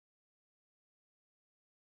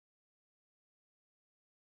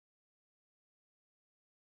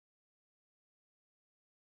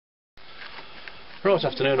Right,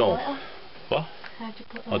 afternoon all. What? How'd you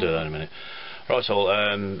put I'll do that in a minute. Right all,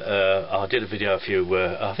 I did a video I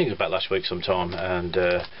think it was about last week sometime, and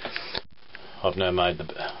I've now made the...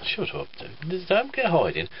 Shut up, don't get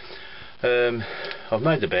hiding. I've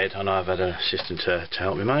made the bed and I've had an assistant to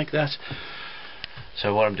help me make that.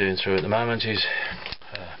 So what I'm doing through at the moment is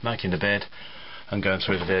making the bed and going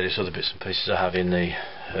through the various other bits and pieces I have in the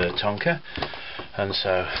tonka. And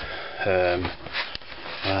so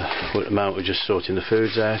at the moment we're just sorting the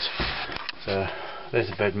foods out. So there's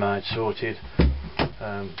the bed made, sorted.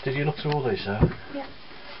 Did you look through all these, sir? Yeah.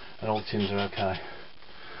 And all the tins are okay.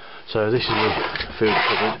 So this is the food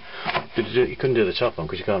cupboard. You couldn't do the top one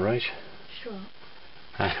because you can't reach? Sure.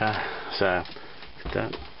 Okay, so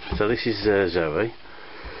this is Zoe.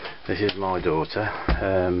 This is my daughter.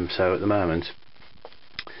 So at the moment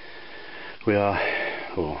we are,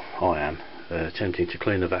 or I am, attempting to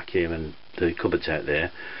clean the vacuum and the cupboards out there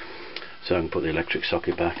so I can put the electric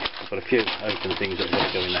socket back. I've got a few open things that have got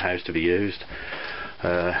to go in the house to be used.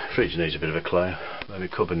 Fridge needs a bit of a clean, maybe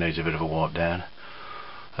cupboard needs a bit of a wipe down.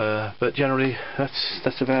 But generally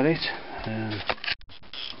that's about it.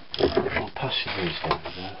 I'll pass you these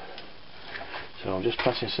down. So I'm just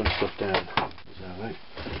passing some stuff down. Zoe.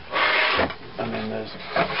 And then there's...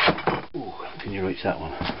 Ooh, can you reach that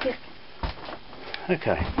one? Yeah.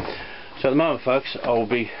 Okay. So at the moment, folks, I'll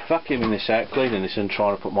be vacuuming this out, cleaning this and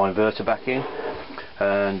trying to put my inverter back in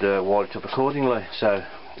and wire it up accordingly. So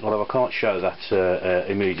although I can't show that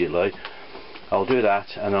immediately, I'll do that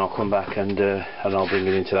and I'll come back and I'll bring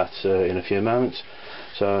it into that in a few moments.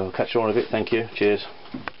 So I'll catch you on a bit. Thank you. Cheers.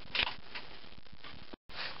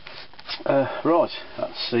 Right,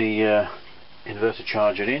 that's the inverter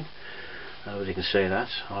charger in. As you can see that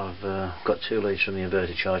I've got 2 leads from the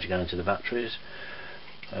inverter charger going to the batteries.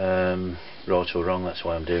 Right or wrong, that's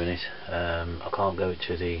why I'm doing it. I can't go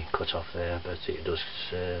to the cut off there, but it does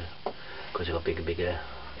because it's got bigger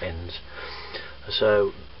ends.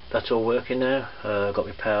 So that's all working now. I've got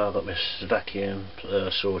my power, I've got my vacuum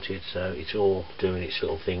sorted, so it's all doing its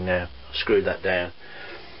little thing now. I've screwed that down.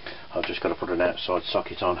 I've just got to put an outside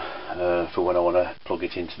socket on for when I want to plug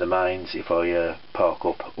it into the mains if I park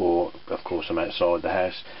up, or of course I'm outside the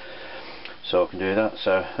house, so I can do that.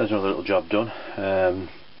 So there's another little job done.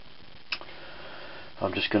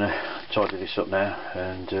 I'm just going to tidy this up now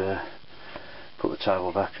and put the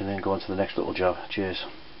table back and then go on to the next little job. Cheers.